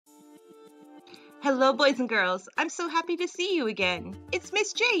Hello, boys and girls. I'm so happy to see you again. It's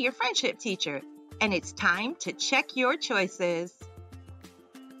Miss J, your friendship teacher, and it's time to check your choices.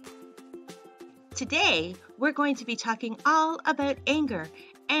 Today, we're going to be talking all about anger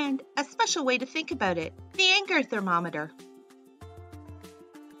and a special way to think about it, the anger thermometer.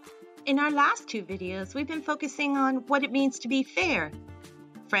 In our last two videos, we've been focusing on what it means to be fair,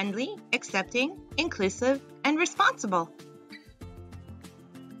 friendly, accepting, inclusive, and responsible.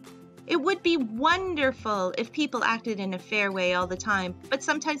 It would be wonderful if people acted in a fair way all the time, but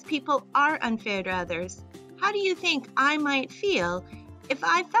sometimes people are unfair to others. How do you think I might feel if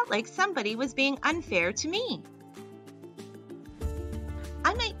I felt like somebody was being unfair to me?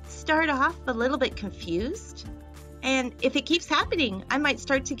 I might start off a little bit confused, and if it keeps happening, I might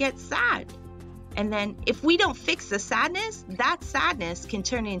start to get sad. And then if we don't fix the sadness, that sadness can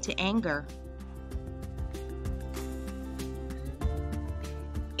turn into anger.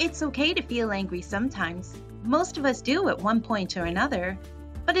 It's okay to feel angry sometimes. Most of us do at one point or another.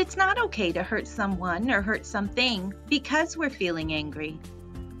 But it's not okay to hurt someone or hurt something because we're feeling angry.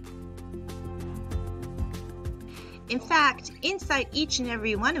 In fact, inside each and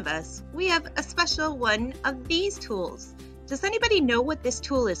every one of us, we have a special one of these tools. Does anybody know what this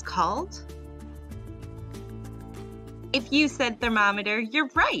tool is called? If you said thermometer, you're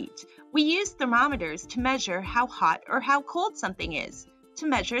right. We use thermometers to measure how hot or how cold something is, to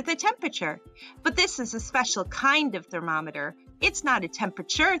measure the temperature. But this is a special kind of thermometer. It's not a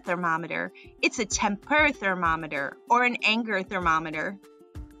temperature thermometer, it's a temper thermometer or an anger thermometer.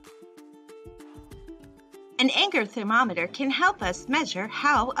 An anger thermometer can help us measure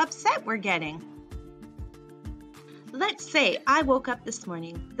how upset we're getting. Let's say I woke up this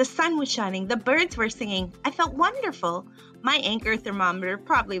morning, the sun was shining, the birds were singing, I felt wonderful. My anger thermometer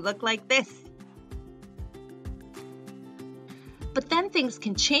probably looked like this. But then things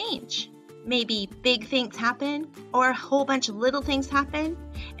can change. Maybe big things happen or a whole bunch of little things happen,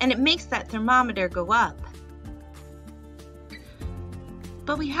 and it makes that thermometer go up.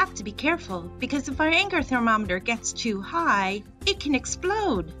 But we have to be careful because if our anger thermometer gets too high, it can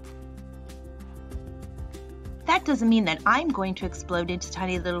explode. That doesn't mean that I'm going to explode into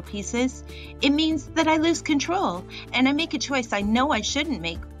tiny little pieces. It means that I lose control and I make a choice I know I shouldn't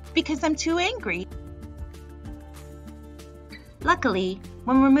make because I'm too angry. Luckily,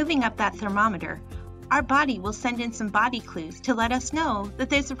 when we're moving up that thermometer, our body will send in some body clues to let us know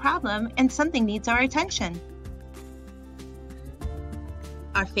that there's a problem and something needs our attention.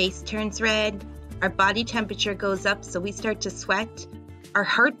 Our face turns red, our body temperature goes up so we start to sweat, our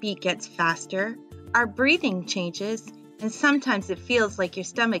heartbeat gets faster, our breathing changes, and sometimes it feels like your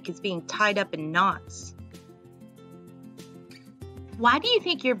stomach is being tied up in knots. Why do you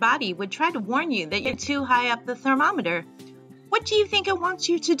think your body would try to warn you that you're too high up the thermometer? What do you think it wants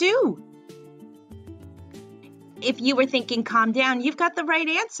you to do? If you were thinking calm down, you've got the right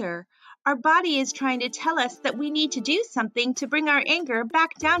answer. Our body is trying to tell us that we need to do something to bring our anger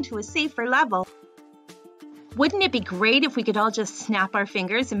back down to a safer level. Wouldn't it be great if we could all just snap our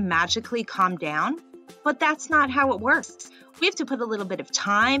fingers and magically calm down? But that's not how it works. We have to put a little bit of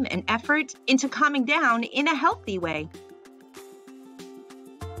time and effort into calming down in a healthy way.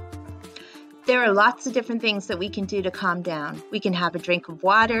 There are lots of different things that we can do to calm down. We can have a drink of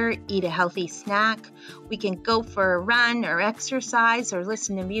water, eat a healthy snack. We can go for a run or exercise or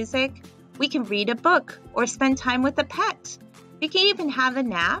listen to music. We can read a book or spend time with a pet. We can even have a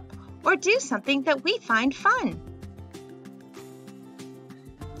nap or do something that we find fun.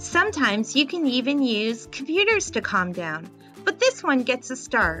 Sometimes you can even use computers to calm down, but this one gets a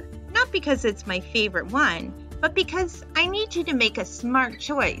star, not because it's my favorite one, but because I need you to make a smart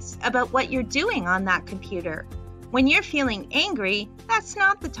choice about what you're doing on that computer. When you're feeling angry, that's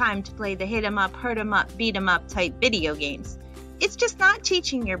not the time to play the hit 'em up, hurt 'em up, beat 'em up type video games. It's just not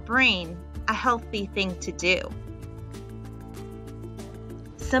teaching your brain a healthy thing to do.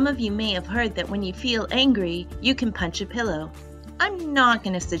 Some of you may have heard that when you feel angry, you can punch a pillow. I'm not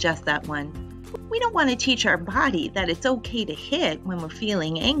going to suggest that one. We don't want to teach our body that it's okay to hit when we're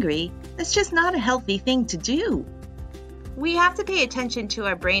feeling angry. That's just not a healthy thing to do. We have to pay attention to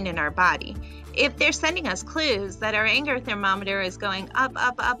our brain and our body. If they're sending us clues that our anger thermometer is going up,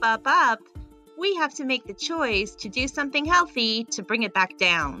 up, up, up, up, we have to make the choice to do something healthy to bring it back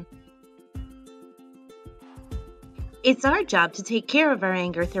down. It's our job to take care of our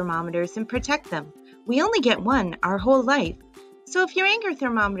anger thermometers and protect them. We only get one our whole life. So if your anger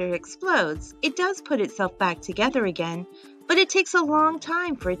thermometer explodes, it does put itself back together again, but it takes a long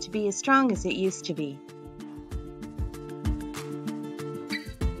time for it to be as strong as it used to be.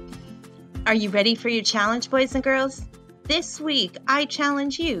 Are you ready for your challenge, boys and girls? This week, I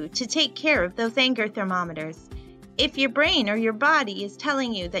challenge you to take care of those anger thermometers. If your brain or your body is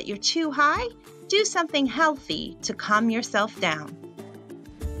telling you that you're too high, do something healthy to calm yourself down.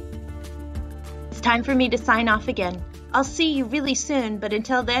 It's time for me to sign off again. I'll see you really soon, but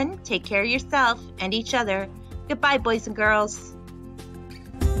until then, take care of yourself and each other. Goodbye, boys and girls.